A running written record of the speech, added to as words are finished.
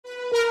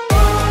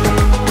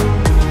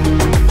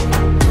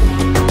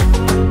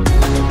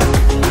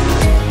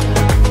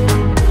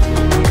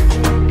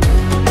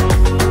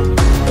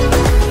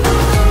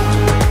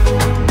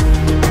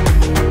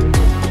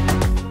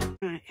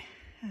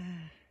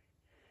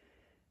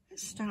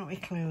Let's start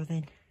with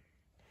clothing.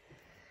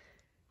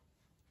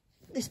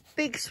 This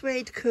big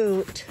suede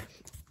coat,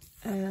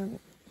 I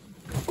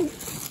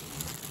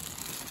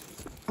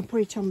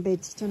put it on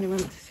bids, it only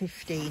went for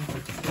 15.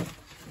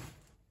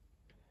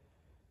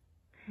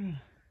 I'm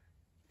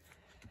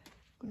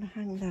going to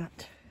hang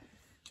that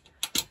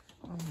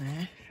on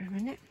there for a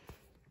minute.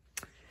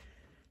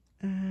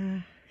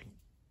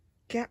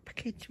 Gap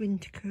Kids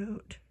winter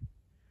coat.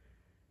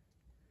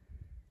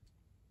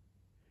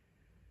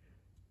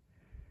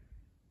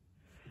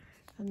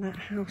 And that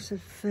House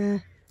of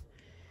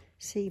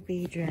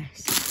CB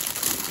dress.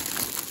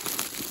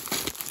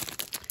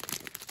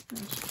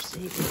 That's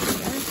your CB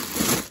dress.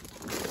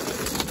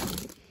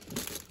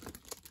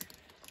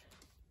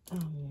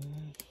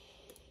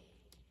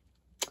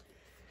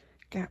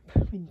 Gap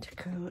winter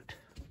coat.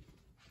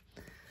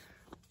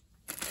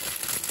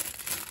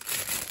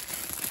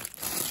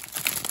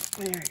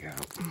 There we go.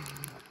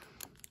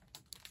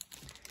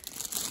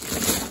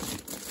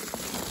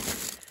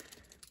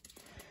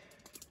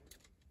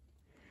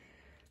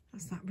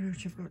 That's that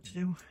brooch I've got to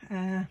do.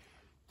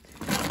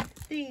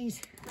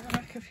 These at the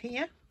back of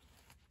here.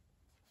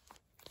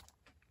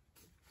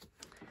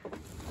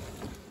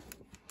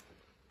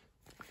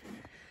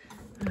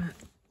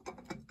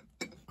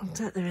 I'll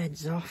take the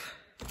heads off.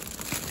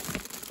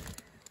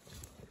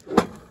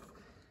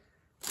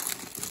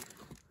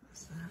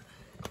 That's that.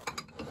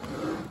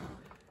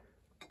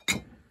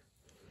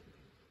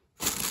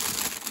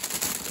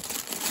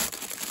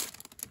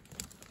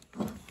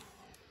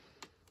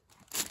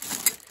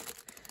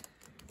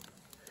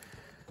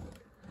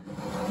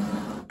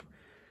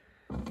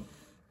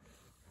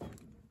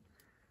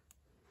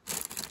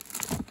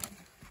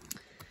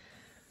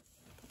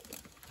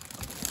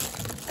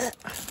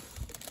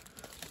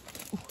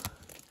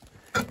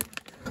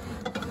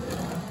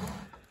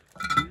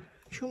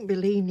 Shouldn't be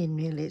leaning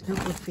really, it's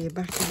not good for your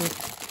back, is it?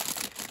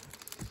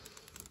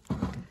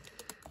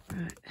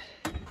 Right,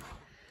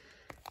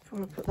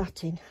 before I put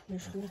that in, I'm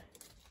just gonna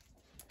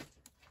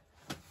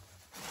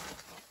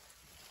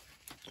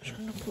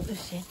put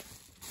this in.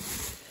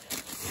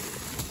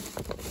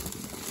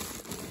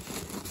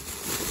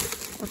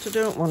 What I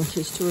don't want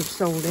is to have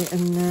sold it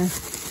and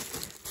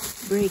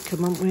break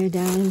them on the way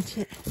down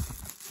into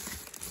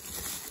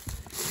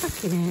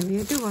packing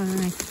area, do I?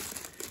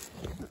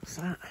 That's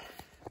that.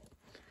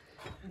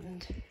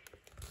 And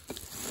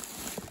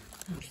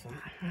that's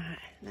that. Right,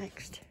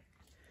 next.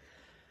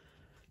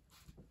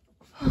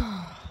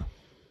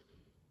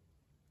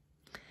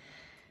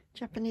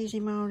 Japanese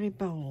Maori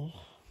bowl.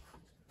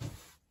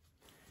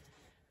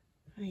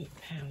 £8.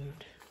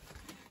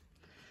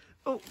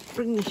 Oh,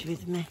 bring this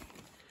with me.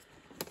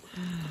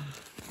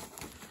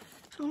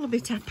 It's all a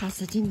bit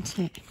haphazard, isn't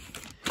it?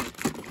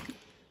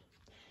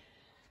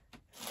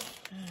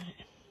 Right.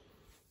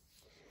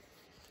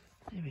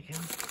 There we go.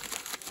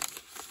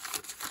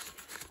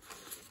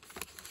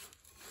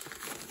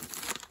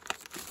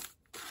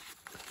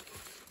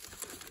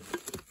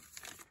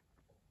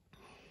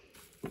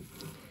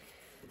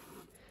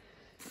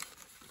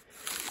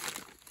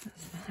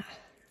 That's that.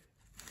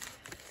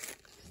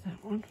 That's that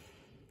one.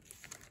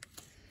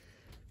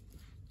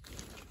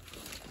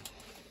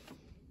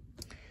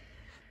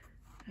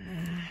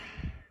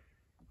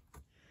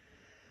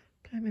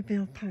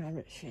 Playmobil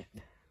pirate ship.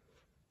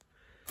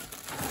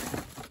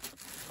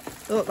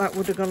 Thought that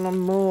would have gone on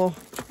more,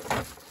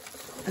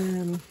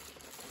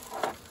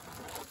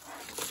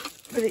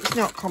 but it's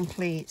not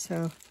complete,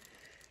 so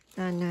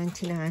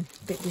 £9.99.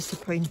 A bit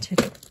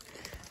disappointed,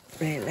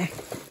 really.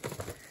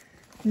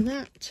 And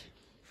that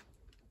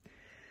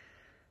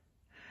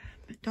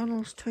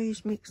McDonald's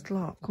Toys Mixed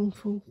Lot Kung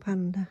Fu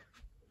Panda.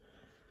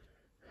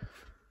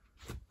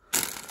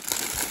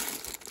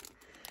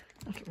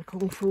 That little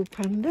Kung Fu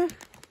Panda.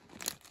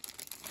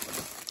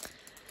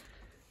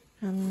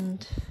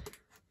 And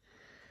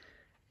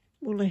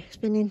Woolly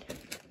spinning.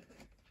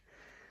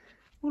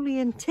 Woolly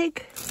and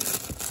Tig.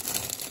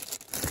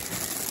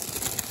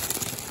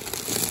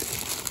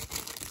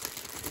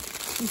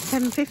 And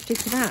 £10.50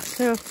 for that.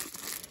 So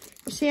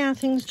you see how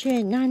things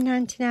change.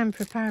 £9.99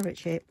 for a pirate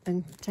ship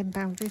and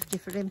 £10.50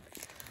 for him.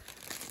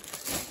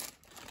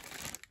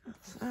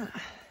 That's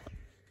that.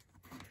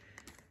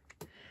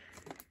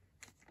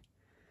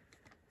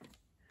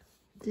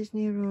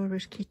 Disney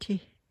Aurora's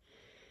Kitty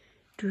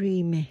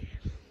Dreamy.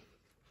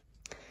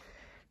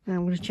 Now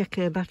I'm going to check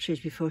her batteries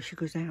before she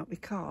goes out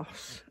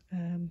because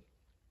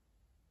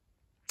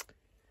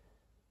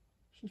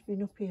she's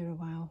been up here a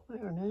while.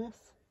 Where on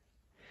earth?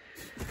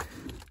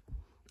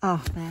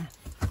 Oh, there.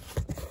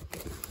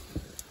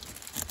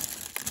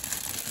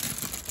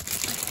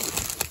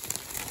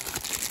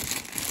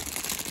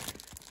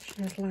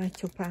 She has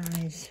light up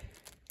eyes.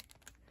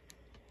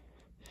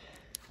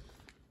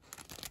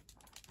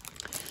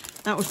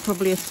 That was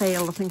probably a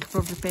sale. I think I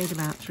probably paid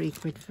about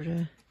 £3 for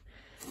her.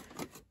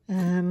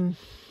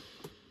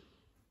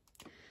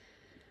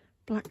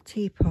 Black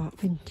teapot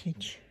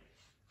vintage.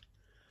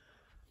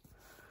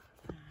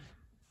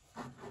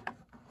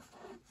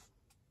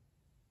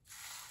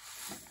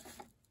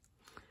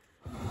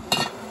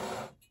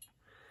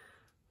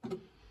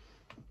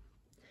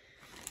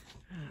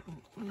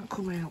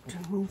 come out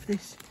and move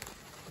this.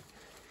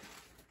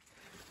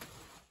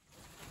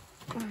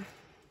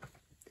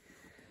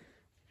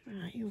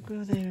 Right, you'll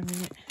go there a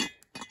minute.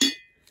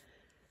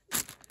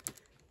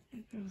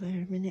 You go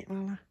there a minute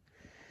while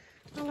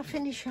I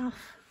finish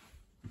off.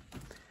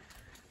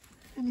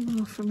 Any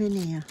more from in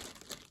here?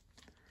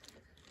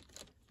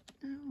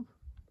 No.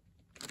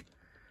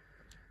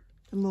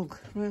 The mug,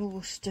 Royal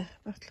Worcester,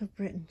 Battle of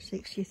Britain,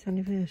 60th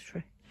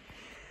anniversary.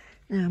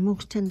 Now,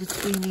 mugs tended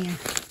to be in here.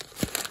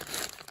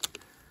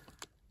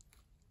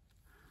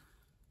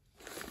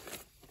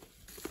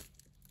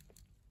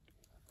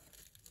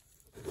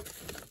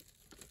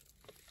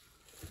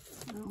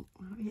 No,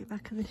 I'll get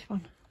back of this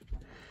one.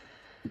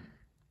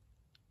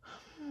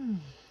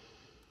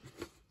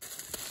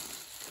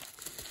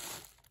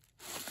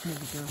 There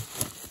we go.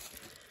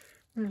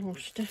 Royal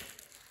Worcester,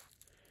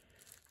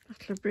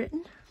 Battle of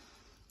Britain.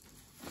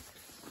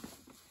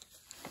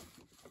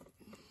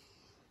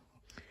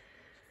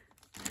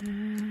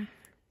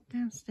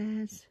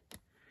 Downstairs,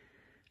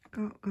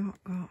 got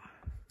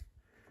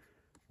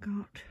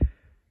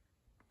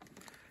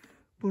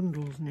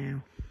bundles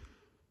now.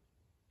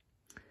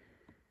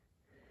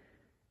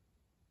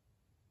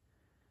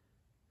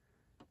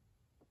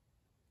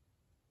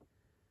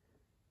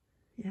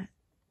 Yeah,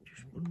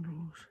 just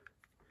bundles.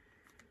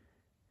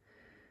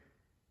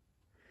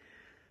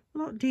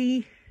 Lot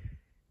D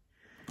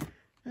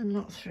and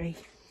lot 3.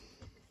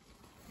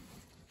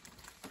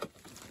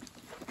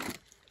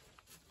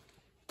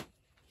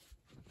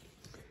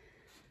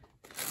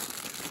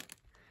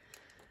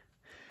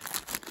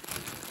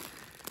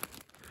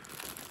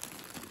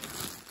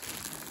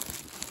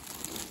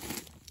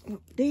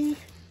 Lot D.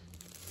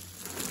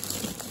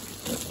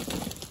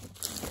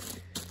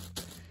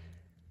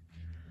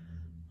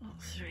 Lot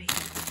 3.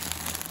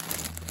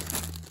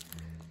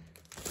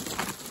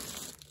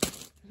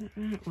 Is that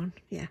the right one?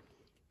 Yeah.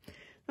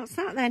 That's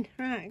that then.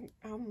 Right,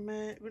 I'm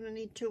going to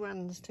need 2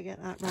 hands to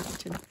get that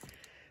wrapped and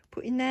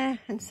put in there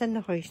and send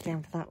the hoist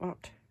down for that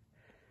lot.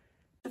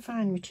 To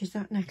find which is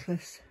that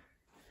necklace.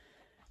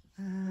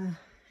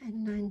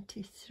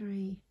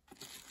 N93.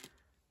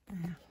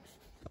 There.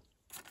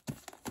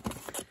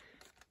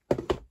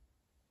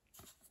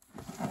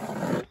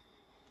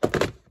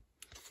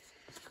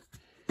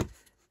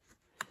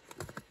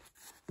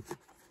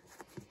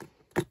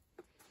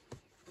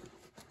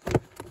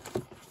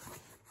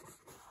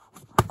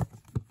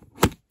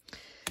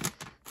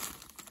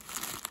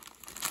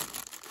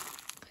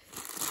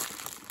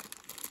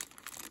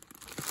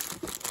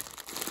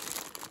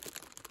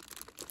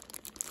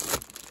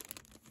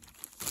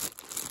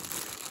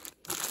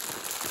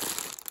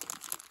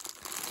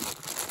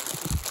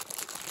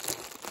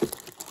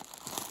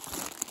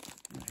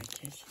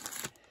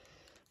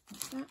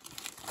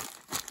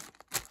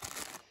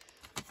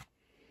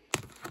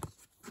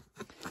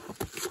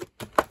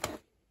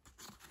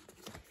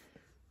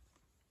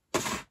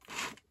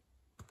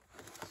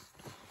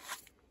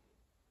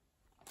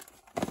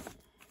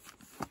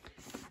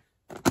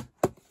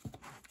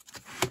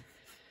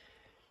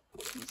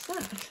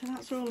 So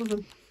that's all of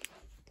them.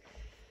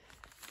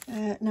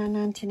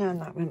 £9.99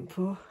 that went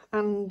for,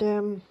 and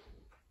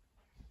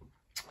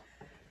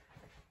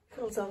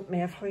Phil's helped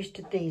me. I've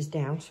hoisted these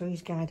down, so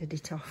he's guided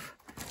it off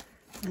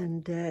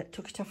and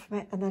took it off a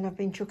bit, and then I've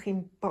been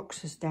chucking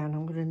boxes down.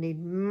 I'm going to need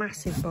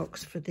massive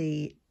box for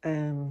the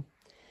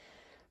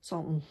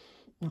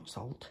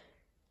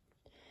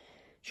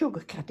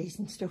sugar caddies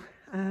and stuff,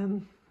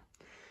 and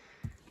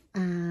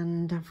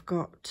I've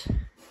got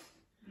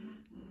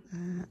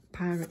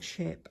pirate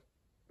ship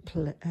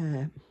plate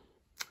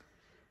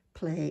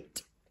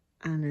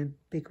and a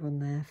big one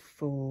there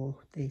for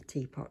the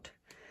teapot,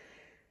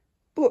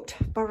 but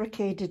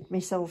barricaded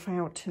myself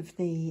out of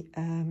the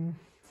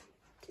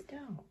is it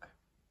dark?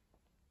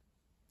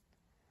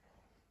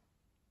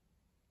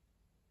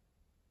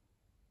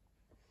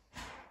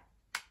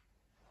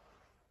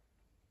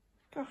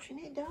 Gosh,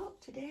 isn't it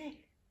dark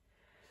today?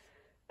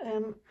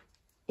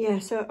 Yeah,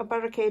 so I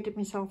barricaded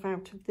myself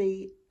out of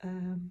the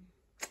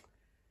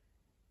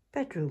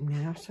bedroom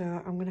now, so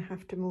I'm going to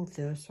have to move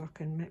those so I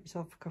can make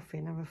myself a coffee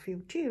and have a few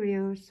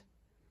Cheerios.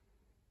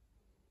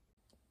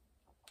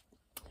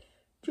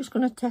 Just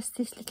going to test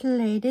this little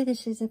lady.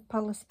 This is a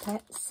Palace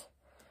Pets,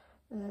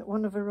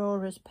 one of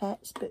Aurora's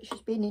pets, but she's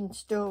been in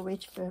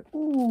storage for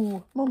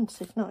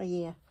months, if not a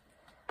year.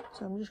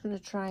 So I'm just going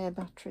to try her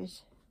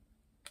batteries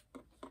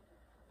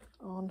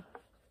on.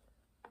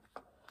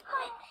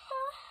 I'm so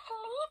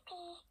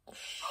sleepy. I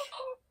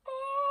can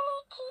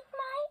barely keep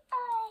my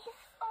eyes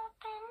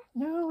open.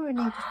 No, I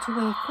needed to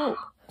wake up.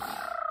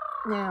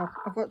 Now,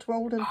 I've got to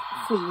hold her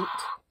feet,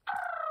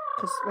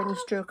 because when you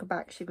stroke her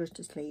back, she goes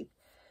to sleep.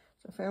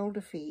 So if I hold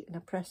her feet and I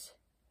press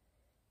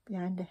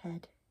behind her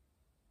head.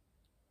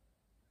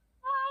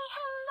 Why,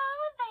 hello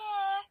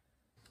there.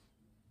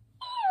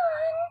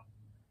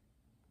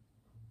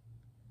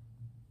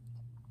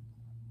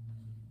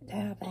 Ewan.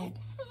 There then. It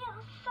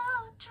feels so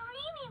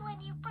dreamy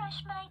when you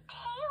brush my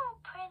tail,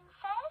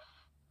 Princess.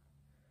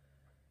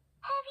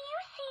 Have you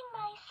seen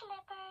my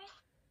slippers?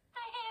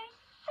 They're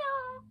so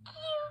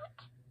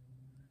cute.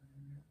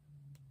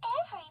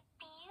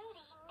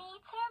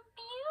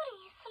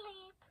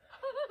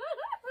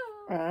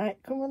 Right,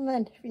 come on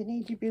then, if you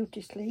need your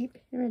beauty sleep.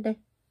 You ready?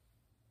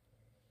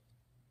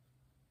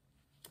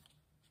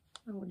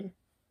 Oh dear.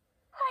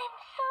 I'm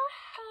so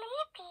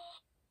sleepy.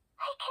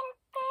 I can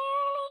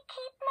barely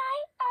keep my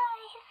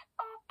eyes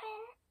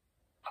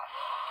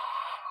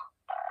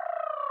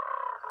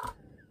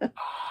open.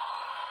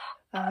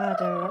 I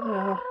don't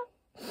know.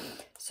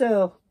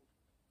 So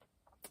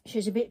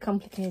she's a bit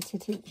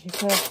complicated, isn't she?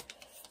 So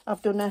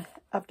I've done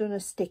a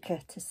sticker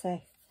to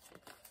say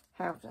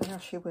how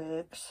she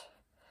works.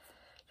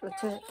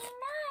 So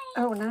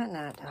oh,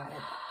 night,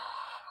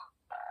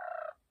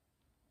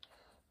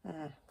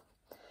 darling.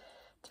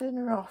 Turn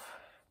her off.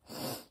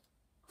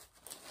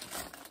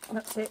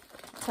 That's it.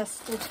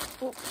 Tested.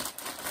 Oh.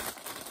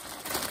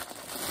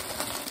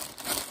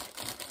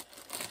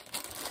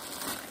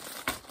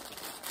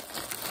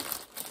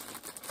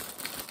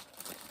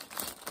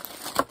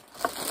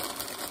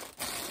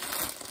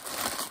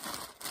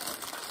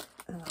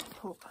 And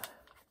I'll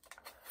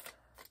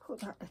put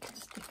that little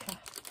sticker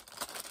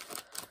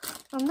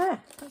on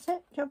there. That's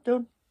it. Job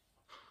done.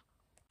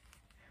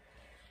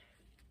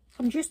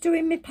 I'm just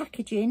doing my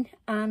packaging,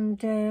 and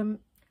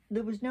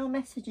there was no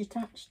message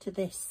attached to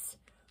this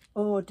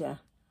order,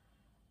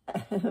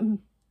 and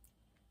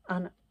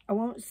I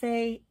won't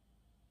say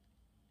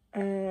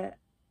who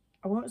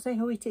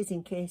it is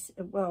in case,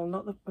 well,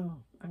 not the, oh,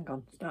 hang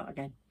on, start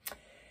again.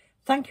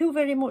 Thank you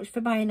very much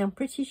for buying. I'm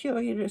pretty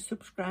sure you're a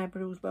subscriber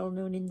who's well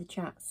known in the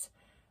chats,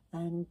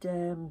 and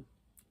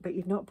but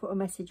you've not put a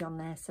message on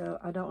there, so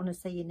I don't want to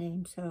say your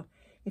name. So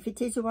if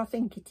it is who I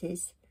think it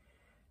is,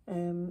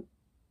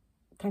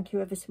 thank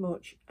you ever so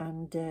much,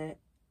 and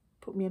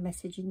put me a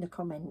message in the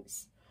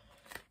comments.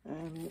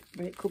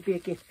 But it could be a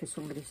gift for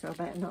somebody, so I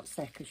better not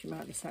say, because you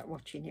might be sat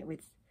watching it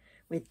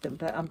with them.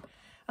 But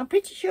I'm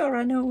pretty sure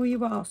I know who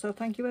you are, so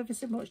thank you ever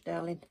so much,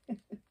 darling.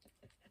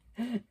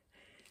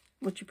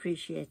 Much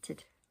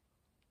appreciated.